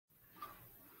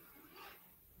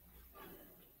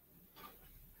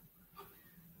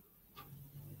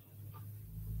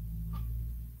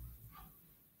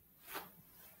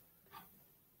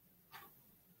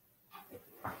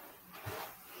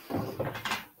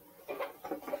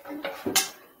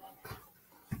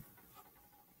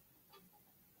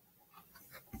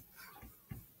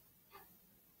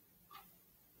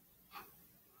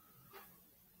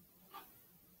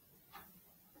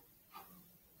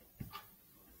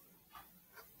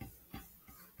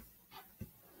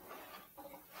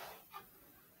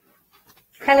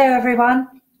Hello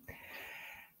everyone.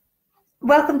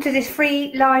 Welcome to this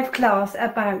free live class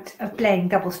about playing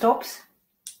double stops.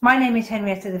 My name is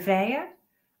Henriette.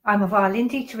 I'm a violin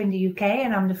teacher in the UK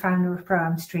and I'm the founder of Pro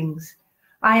Am Strings.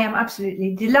 I am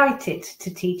absolutely delighted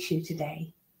to teach you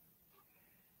today.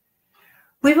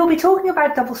 We will be talking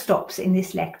about double stops in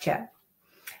this lecture.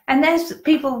 And as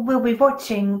people will be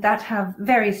watching that have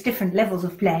various different levels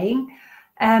of playing,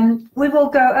 we will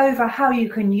go over how you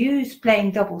can use playing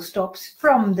double stops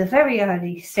from the very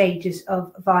early stages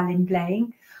of violin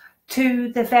playing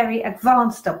to the very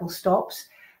advanced double stops,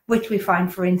 which we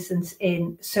find, for instance,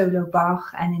 in solo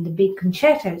Bach and in the big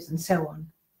concertos and so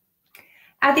on.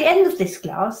 At the end of this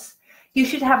class, you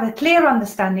should have a clear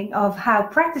understanding of how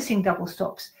practicing double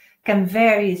stops can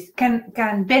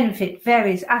benefit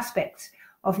various aspects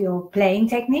of your playing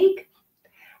technique.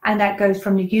 And that goes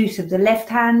from the use of the left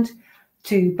hand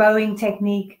to bowing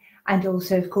technique and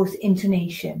also, of course,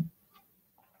 intonation.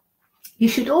 You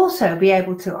should also be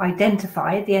able to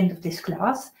identify at the end of this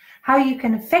class how you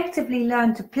can effectively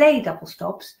learn to play double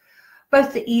stops,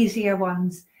 both the easier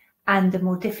ones and the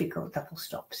more difficult double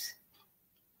stops.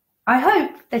 I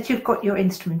hope that you've got your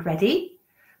instrument ready,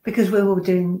 because we will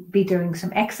be doing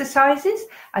some exercises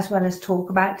as well as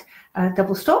talk about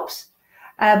double stops.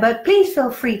 But please feel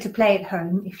free to play at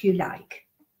home if you like.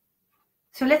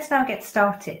 So let's now get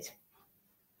started.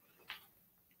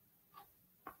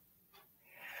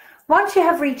 Once you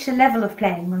have reached a level of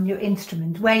playing on your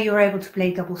instrument where you're able to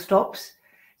play double stops,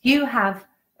 you have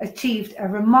achieved a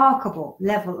remarkable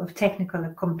level of technical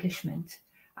accomplishment.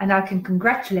 And I can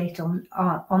congratulate on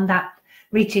that,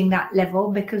 reaching that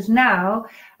level, because now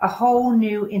a whole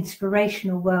new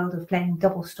inspirational world of playing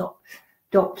double stops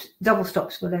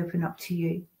will open up to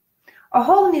you. A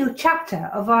whole new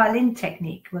chapter of violin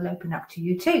technique will open up to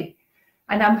you too.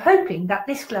 And I'm hoping that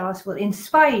this class will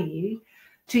inspire you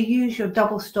to use your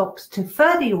double stops to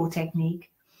further your technique,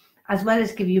 as well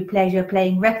as give you pleasure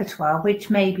playing repertoire, which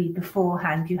maybe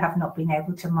beforehand you have not been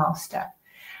able to master,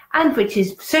 and which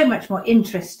is so much more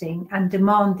interesting and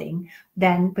demanding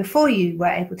than before you were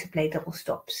able to play double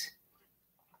stops.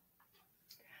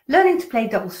 Learning to play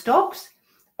double stops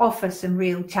offers some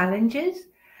real challenges,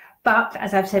 but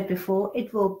as I've said before,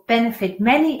 it will benefit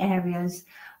many areas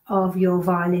of your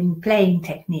violin playing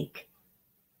technique.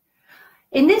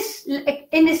 In this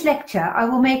lecture, I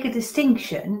will make a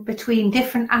distinction between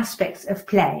different aspects of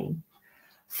playing.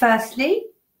 Firstly,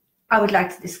 I would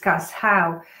like to discuss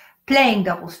how playing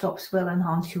double stops will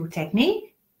enhance your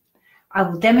technique. I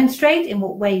will demonstrate in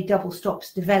what way double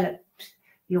stops develop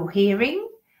your hearing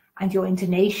and your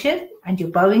intonation and your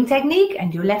bowing technique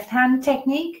and your left hand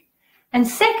technique. And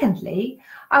secondly,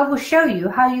 I will show you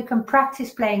how you can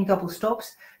practice playing double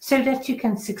stops so that you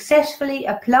can successfully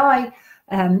apply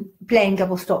playing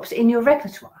double stops in your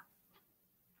repertoire.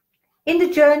 In the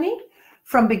journey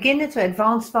from beginner to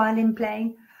advanced violin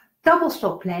playing, double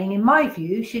stop playing, in my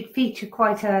view, should feature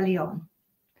quite early on.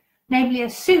 Namely,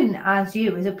 as soon as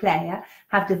you as a player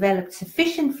have developed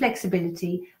sufficient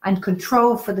flexibility and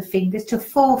control for the fingers to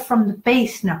fall from the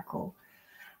bass knuckle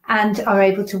and are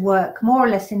able to work more or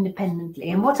less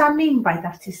independently. And what I mean by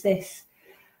that is this.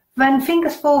 When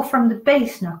fingers fall from the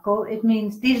bass knuckle, it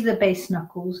means these are the bass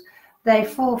knuckles. They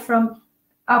fall from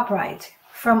upright,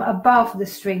 from above the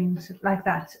strings like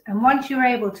that. And once you're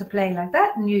able to play like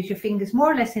that and use your fingers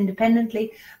more or less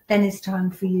independently, then it's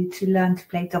time for you to learn to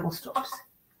play double stops.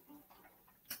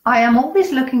 I am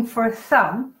always looking for a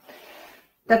thumb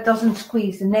that doesn't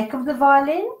squeeze the neck of the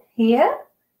violin here,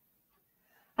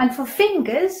 and for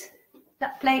fingers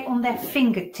that play on their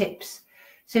fingertips.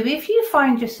 So if you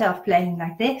find yourself playing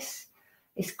like this,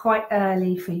 it's quite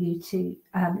early for you to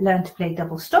learn to play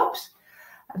double stops,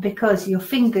 because your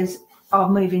fingers are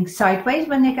moving sideways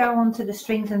when they go onto the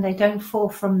strings and they don't fall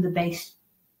from the bass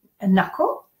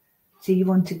knuckle. So you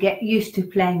want to get used to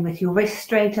playing with your wrist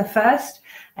straighter first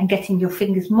and getting your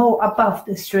fingers more above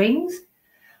the strings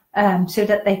so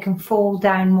that they can fall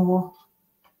down more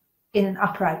in an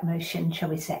upright motion, shall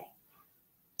we say.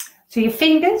 So your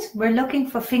fingers, we're looking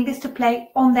for fingers to play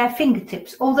on their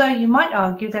fingertips, although you might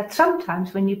argue that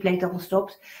sometimes when you play double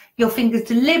stops, your fingers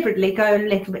deliberately go a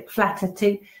little bit flatter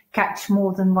to catch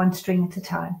more than one string at a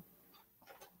time.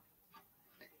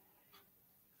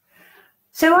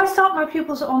 So I start my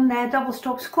pupils on their double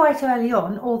stops quite early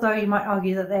on, although you might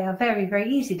argue that they are very, very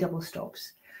easy double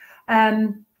stops.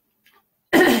 I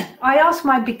ask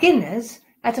my beginners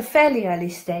at a fairly early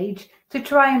stage to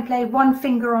try and play one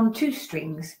finger on two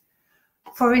strings.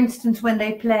 For instance, when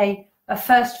they play a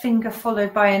first finger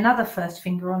followed by another first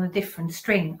finger on a different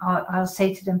string, I'll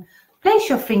say to them, place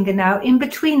your finger now in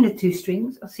between the two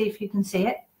strings. I'll see if you can see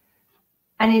it.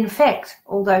 And in effect,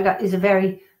 although that is a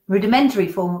very rudimentary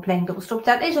form of playing double stops,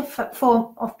 that is a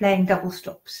form of playing double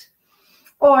stops.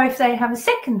 Or if they have a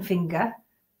second finger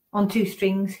on 2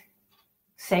 strings,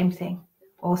 same thing,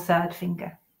 or third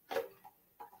finger.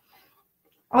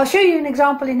 I'll show you an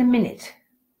example in a minute.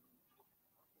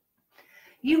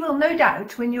 You will no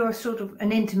doubt, when you're sort of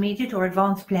an intermediate or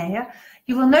advanced player,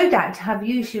 you will no doubt have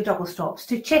used your double stops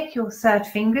to check your third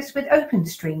fingers with open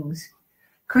strings,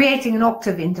 creating an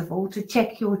octave interval to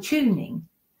check your tuning.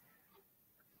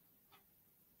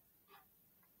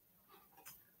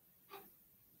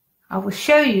 I will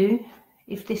show you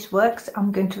if this works.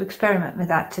 I'm going to experiment with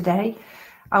that today.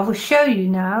 I will show you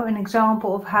now an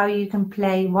example of how you can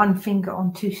play 1 finger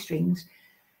on 2 strings.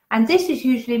 And this is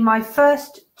usually my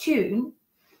first tune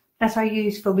that I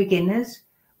use for beginners,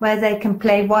 where they can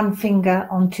play 1 finger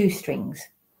on 2 strings.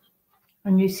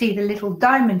 And you see the little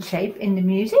diamond shape in the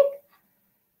music.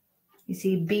 You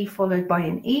see B followed by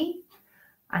an E.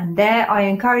 And there I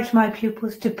encourage my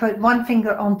pupils to put 1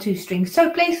 finger on 2 strings.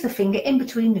 So place the finger in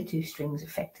between the 2 strings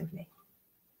effectively.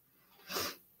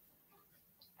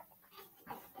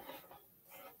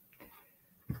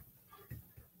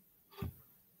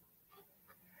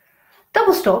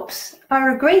 Double stops are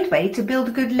a great way to build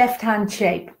a good left-hand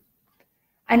shape,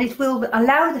 and it will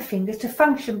allow the fingers to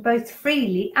function both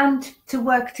freely and to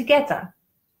work together.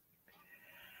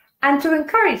 And to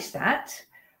encourage that,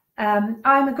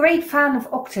 I'm a great fan of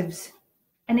octaves,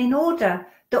 and the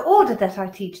order that I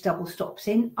teach double stops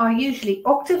in are usually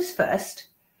octaves first,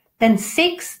 then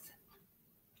 6th,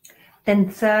 then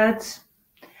 3rds,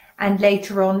 and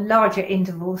later on larger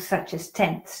intervals such as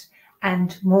 10ths.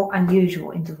 And more unusual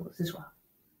intervals as well.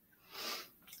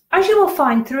 As you will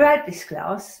find throughout this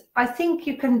class, I think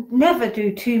you can never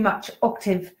do too much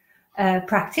octave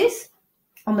practice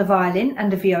on the violin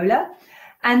and the viola,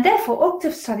 and therefore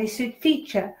octave study should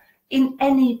feature in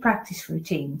any practice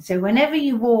routine. So whenever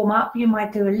you warm up, you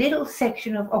might do a little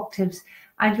section of octaves,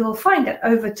 and you'll find that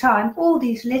over time all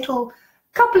these little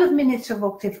couple of minutes of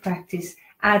octave practice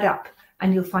add up,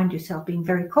 and you'll find yourself being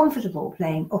very comfortable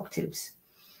playing octaves.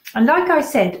 And like I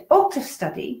said, octave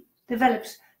study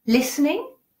develops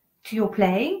listening to your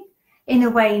playing in a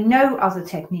way no other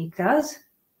technique does.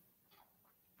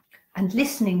 And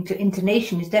listening to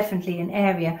intonation is definitely an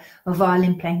area of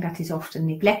violin playing that is often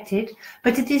neglected,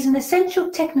 but it is an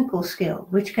essential technical skill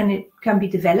which can be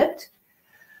developed.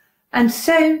 And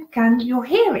so can your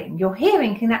hearing. Your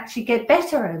hearing can actually get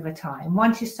better over time.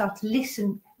 Once you start to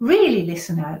listen, really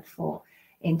listen out for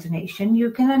intonation, you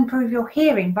can improve your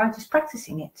hearing by just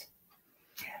practicing it.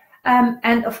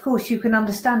 And of course, you can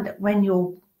understand that when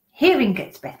your hearing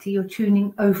gets better, your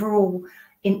tuning overall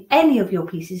in any of your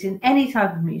pieces, in any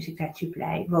type of music that you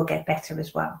play, will get better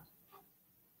as well.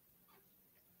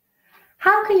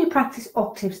 How can you practice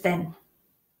octaves then?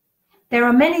 There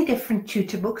are many different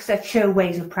tutor books that show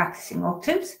ways of practicing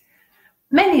octaves,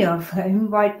 many of whom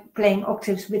write playing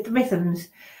octaves with rhythms.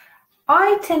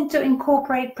 I tend to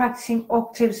incorporate practicing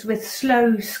octaves with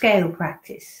slow scale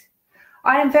practice.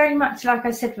 I am very much, like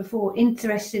I said before,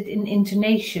 interested in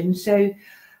intonation, so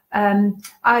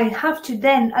I have to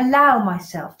then allow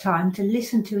myself time to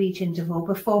listen to each interval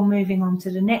before moving on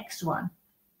to the next one.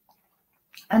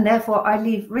 And therefore I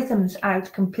leave rhythms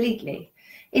out completely.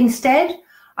 Instead,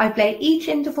 I play each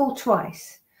interval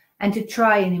twice, and to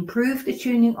try and improve the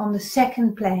tuning on the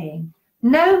second playing,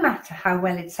 no matter how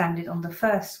well it sounded on the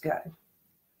first go.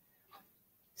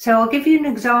 So I'll give you an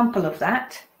example of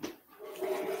that.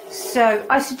 So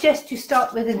I suggest you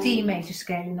start with a D major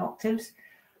scale in octaves,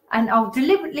 and I'll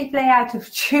deliberately play out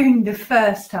of tune the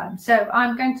first time. So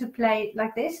I'm going to play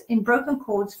like this in broken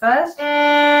chords first.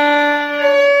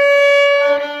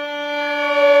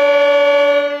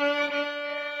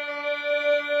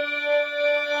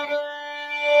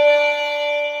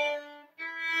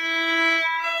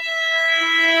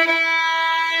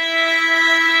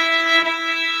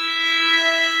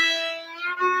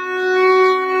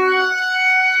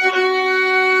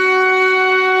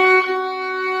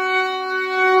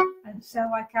 So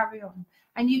I carry on,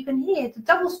 and you can hear the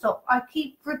double stop. I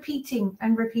keep repeating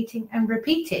and repeating and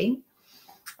repeating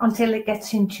until it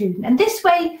gets in tune. And this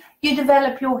way you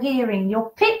develop your hearing,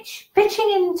 your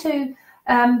pitching into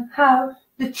how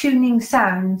the tuning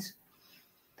sounds.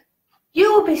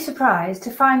 You will be surprised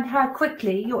to find how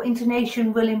quickly your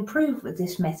intonation will improve with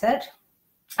this method.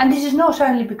 And this is not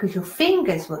only because your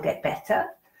fingers will get better,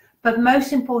 but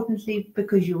most importantly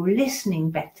because you're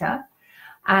listening better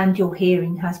and your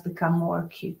hearing has become more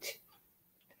acute.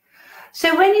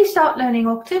 So when you start learning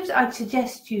octaves, I'd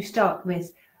suggest you start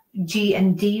with G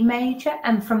and D major,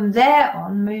 and from there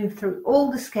on move through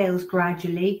all the scales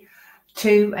gradually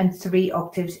 2 and 3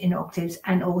 octaves in octaves,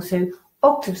 and also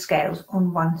octave scales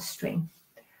on one string.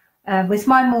 With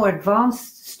my more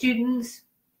advanced students,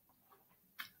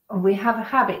 we have a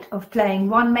habit of playing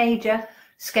one major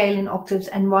scale in octaves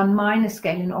and one minor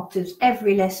scale in octaves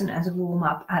every lesson as a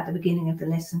warm-up at the beginning of the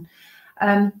lesson.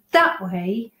 That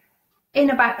way,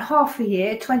 in about half a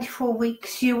year, 24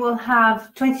 weeks, you will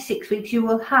have 26 weeks, you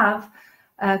will have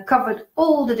covered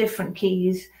all the different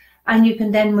keys, and you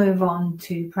can then move on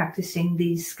to practicing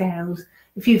these scales.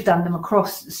 If you've done them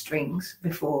across the strings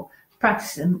before,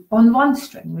 practice them on one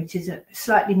string, which is a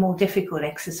slightly more difficult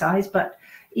exercise, but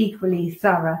equally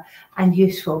thorough and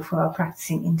useful for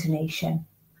practicing intonation.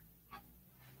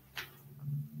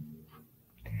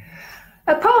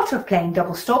 A part of playing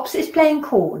double stops is playing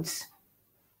chords.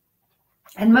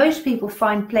 And most people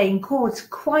find playing chords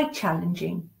quite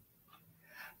challenging.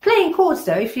 Playing chords,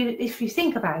 though, if you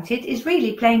think about it, is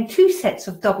really playing 2 sets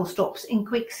of double stops in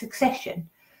quick succession.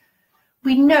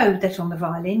 We know that on the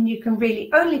violin you can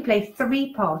really only play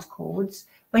 3-part chords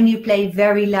when you play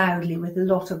very loudly with a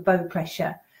lot of bow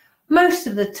pressure. Most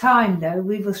of the time, though,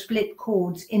 we will split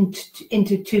chords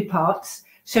into 2 parts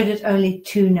so that only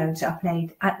 2 notes are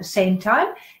played at the same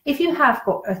time. If you have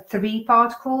got a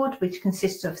 3-part chord, which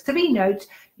consists of 3 notes,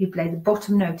 you play the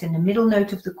bottom note and the middle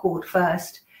note of the chord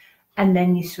first, and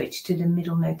then you switch to the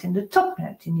middle note and the top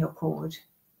note in your chord.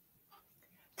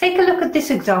 Take a look at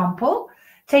this example,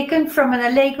 taken from an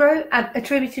Allegro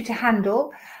attributed to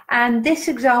Handel, and this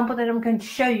example that I'm going to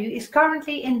show you is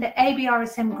currently in the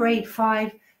ABRSM Grade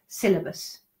 5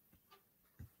 syllabus.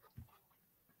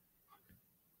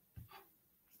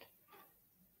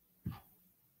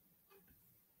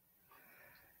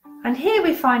 And here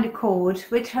we find a chord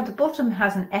which at the bottom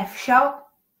has an F sharp,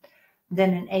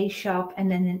 then an A sharp,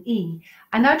 and then an E.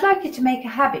 And I'd like you to make a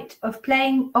habit of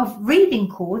reading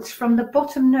chords from the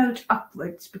bottom note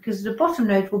upwards, because the bottom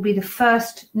note will be the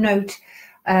first note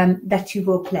that you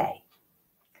will play.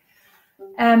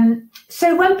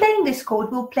 So when playing this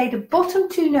chord, we'll play the bottom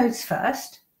 2 notes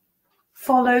first,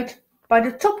 followed by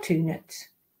the top 2 notes.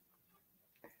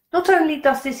 Not only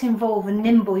does this involve a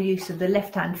nimble use of the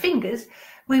left-hand fingers,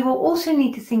 we will also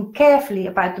need to think carefully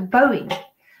about the bowing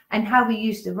and how we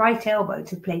use the right elbow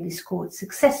to play this chord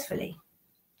successfully.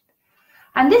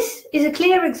 And this is a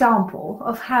clear example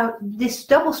of how this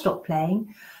double stop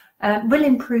playing will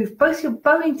improve both your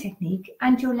bowing technique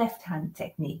and your left-hand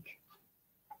technique.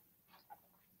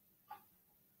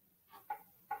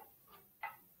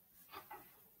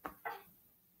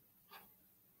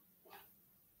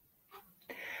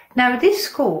 Now this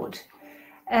chord,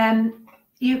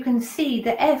 you can see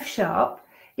the F sharp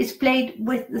is played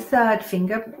with the 3rd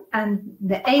finger and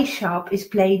the A sharp is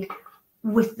played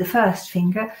with the 1st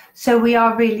finger. So we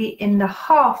are really in the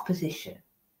half position.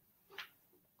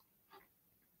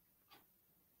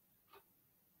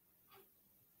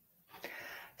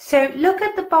 So look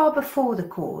at the bar before the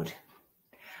chord.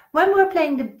 When we're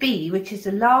playing the B, which is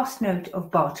the last note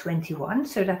of bar 21,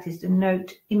 so that is the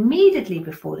note immediately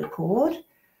before the chord,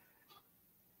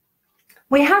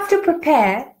 we have to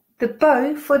prepare the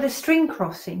bow for the string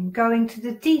crossing going to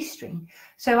the D string.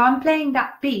 So I'm playing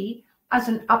that B as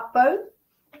an up bow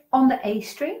on the A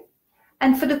string,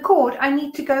 and for the chord I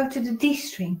need to go to the D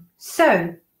string.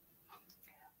 So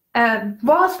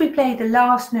whilst we play the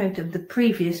last note of the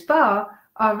previous bar,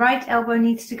 our right elbow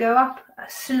needs to go up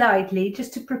slightly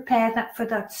just to prepare that for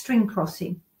that string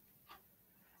crossing.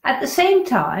 At the same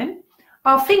time,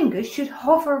 our fingers should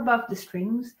hover above the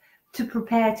strings to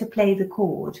prepare to play the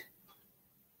chord.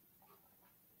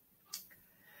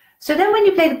 So then when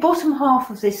you play the bottom half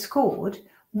of this chord,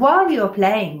 while you're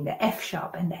playing the F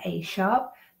sharp and the A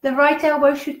sharp, the right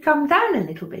elbow should come down a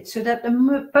little bit so that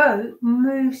the bow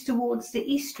moves towards the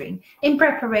E string in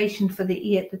preparation for the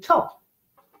E at the top.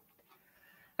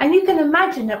 And you can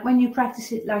imagine that when you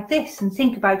practice it like this and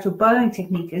think about your bowing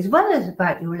technique as well as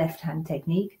about your left hand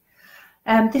technique,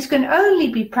 this can only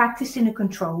be practiced in a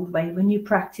controlled way when you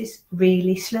practice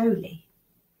really slowly.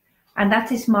 And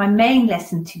that is my main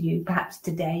lesson to you perhaps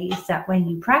today, is that when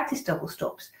you practice double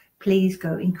stops, please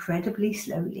go incredibly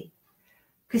slowly,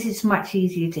 because it's much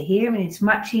easier to hear and it's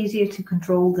much easier to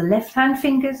control the left hand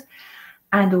fingers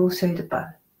and also the bow.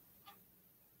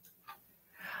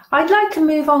 I'd like to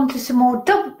move on to some more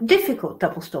difficult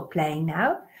double stop playing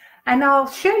now, and I'll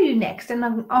show you next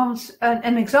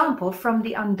an example from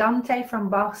the Andante from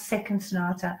Bach's Second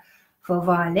Sonata for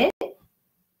violin.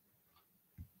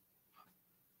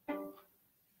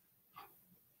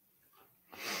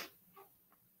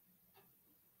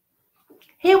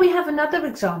 Here we have another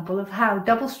example of how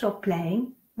double stop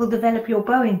playing will develop your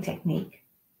bowing technique.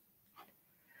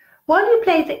 While you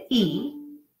play the E,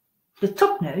 the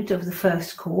top note of the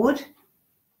first chord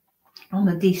on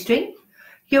the D string,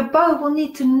 your bow will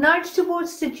need to nudge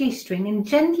towards the G string and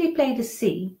gently play the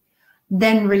C,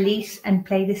 then release and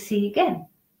play the C again.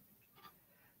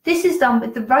 This is done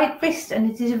with the right wrist, and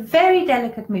it is a very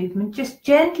delicate movement, just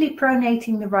gently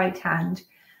pronating the right hand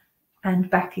and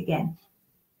back again.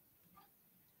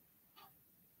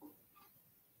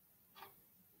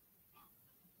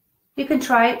 You can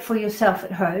try it for yourself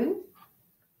at home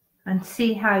and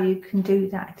see how you can do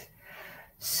that.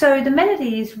 So the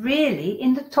melody is really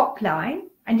in the top line,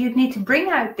 and you'd need to bring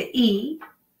out the E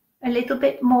a little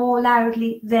bit more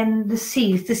loudly than the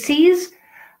C's. The C's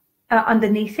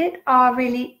underneath it are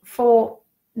really for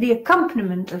the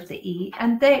accompaniment of the E,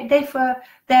 and they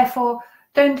therefore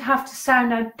don't have to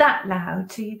sound out that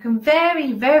loud, so you can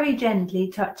very, very gently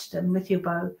touch them with your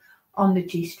bow on the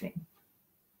G string.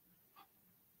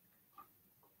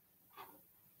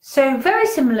 So very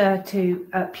similar to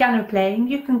piano playing,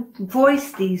 you can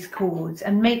voice these chords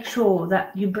and make sure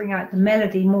that you bring out the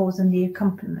melody more than the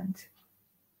accompaniment.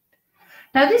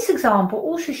 Now this example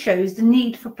also shows the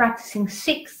need for practicing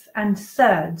sixths and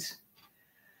thirds.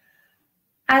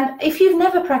 And if you've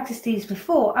never practiced these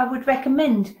before, I would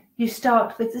recommend you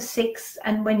start with the sixths,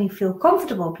 and when you feel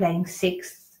comfortable playing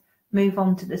sixths, move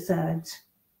on to the thirds.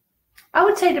 I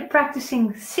would say that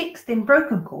practicing sixth in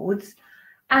broken chords,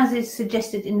 as is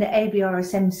suggested in the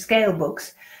ABRSM scale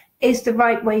books, is the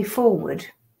right way forward.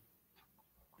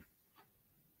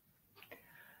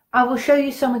 I will show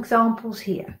you some examples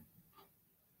here.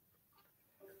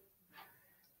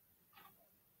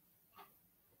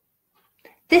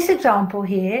 This example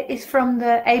here is from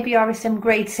the ABRSM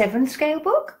grade 7 scale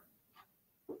book.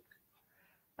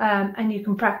 And you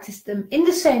can practice them in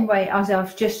the same way as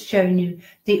I've just shown you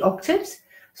the octaves.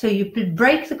 So you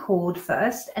break the chord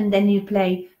first, and then you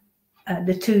play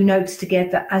the two notes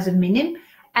together as a minim.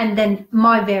 And then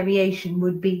my variation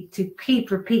would be to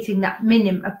keep repeating that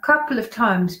minim a couple of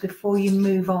times before you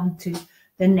move on to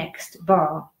the next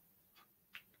bar.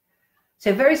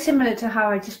 So very similar to how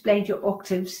I just played your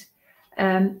octaves.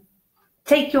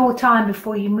 Take your time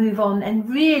before you move on and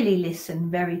really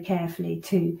listen very carefully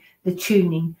to the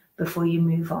tuning before you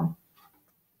move on.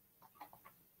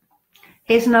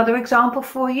 Here's another example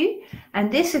for you,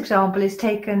 and this example is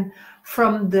taken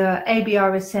from the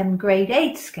ABRSM grade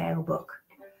 8 scale book.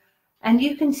 And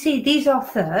you can see these are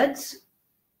thirds.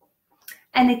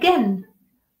 And again,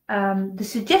 the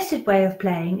suggested way of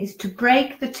playing is to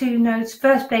break the two notes,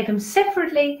 first play them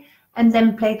separately and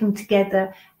then play them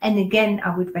together. And again,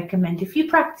 I would recommend, if you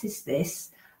practice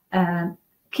this,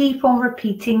 keep on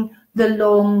repeating the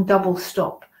long double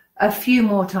stop a few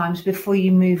more times before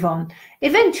you move on.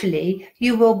 Eventually,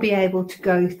 you will be able to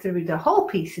go through the whole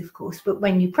piece, of course, but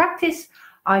when you practice,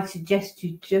 I suggest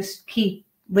you just keep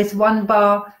with one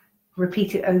bar,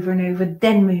 repeat it over and over,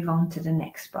 then move on to the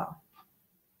next bar.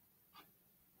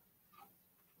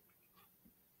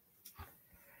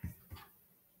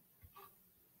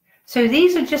 So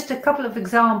these are just a couple of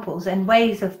examples and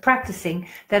ways of practicing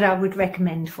that I would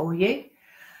recommend for you.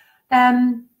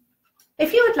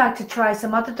 If you would like to try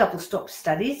some other double stop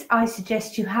studies, I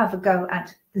suggest you have a go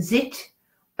at ZIT,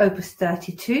 Opus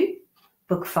 32,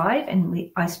 Book 5, and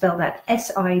I spell that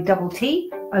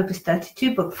S-I-T-T, Opus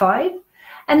 32, Book 5.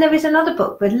 And there is another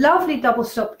book with lovely double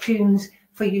stop tunes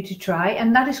for you to try,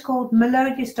 and that is called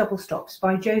Melodious Double Stops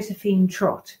by Josephine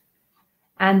Trott.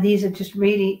 And these are just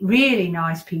really, really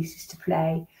nice pieces to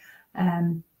play.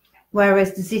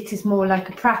 Whereas the ZIT is more like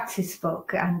a practice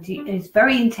book, and it's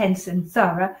very intense and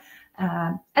thorough.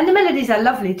 And the melodies are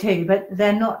lovely too, but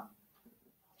they're not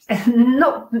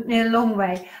in a long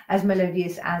way as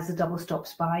melodious as the double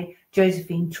stops by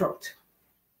Josephine Trott.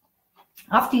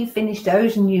 After you've finished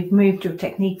those and you've moved your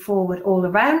technique forward all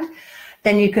around,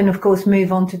 then you can of course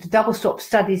move on to the double stop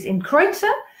studies in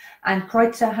Kreutzer. And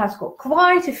Kreutzer has got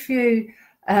quite a few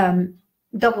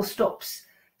double stops,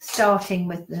 starting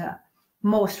with the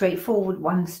more straightforward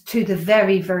ones to the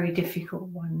very, very difficult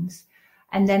ones.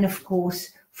 And then of course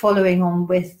following on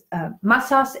with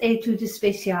Massas Etudes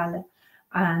Spéciales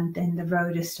and then the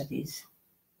Rhoda studies.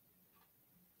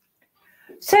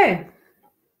 So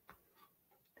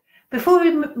before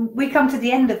we come to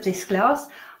the end of this class,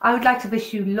 I would like to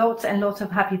wish you lots and lots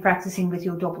of happy practicing with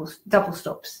your double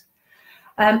stops.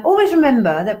 Always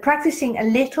remember that practicing a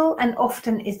little and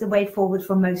often is the way forward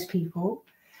for most people.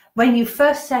 When you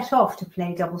first set off to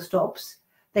play double stops,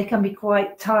 they can be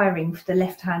quite tiring for the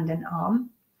left hand and arm.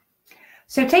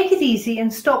 So take it easy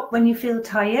and stop when you feel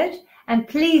tired, and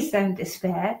please don't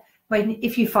despair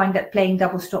if you find that playing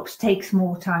double stops takes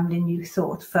more time than you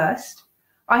thought first.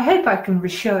 I hope I can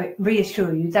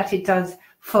reassure you that it does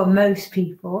for most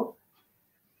people.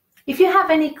 If you have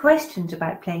any questions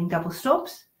about playing double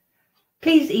stops,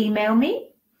 please email me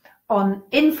on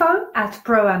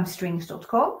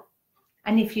info@proamstrings.com.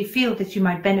 And if you feel that you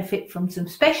might benefit from some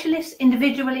specialist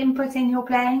individual input in your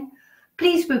playing,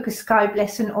 please book a Skype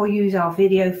lesson or use our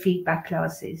video feedback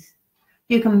classes.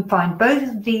 You can find both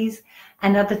of these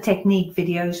and other technique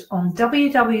videos on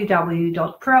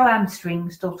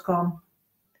www.proamstrings.com.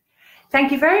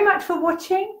 Thank you very much for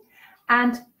watching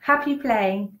and happy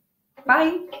playing.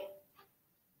 Bye.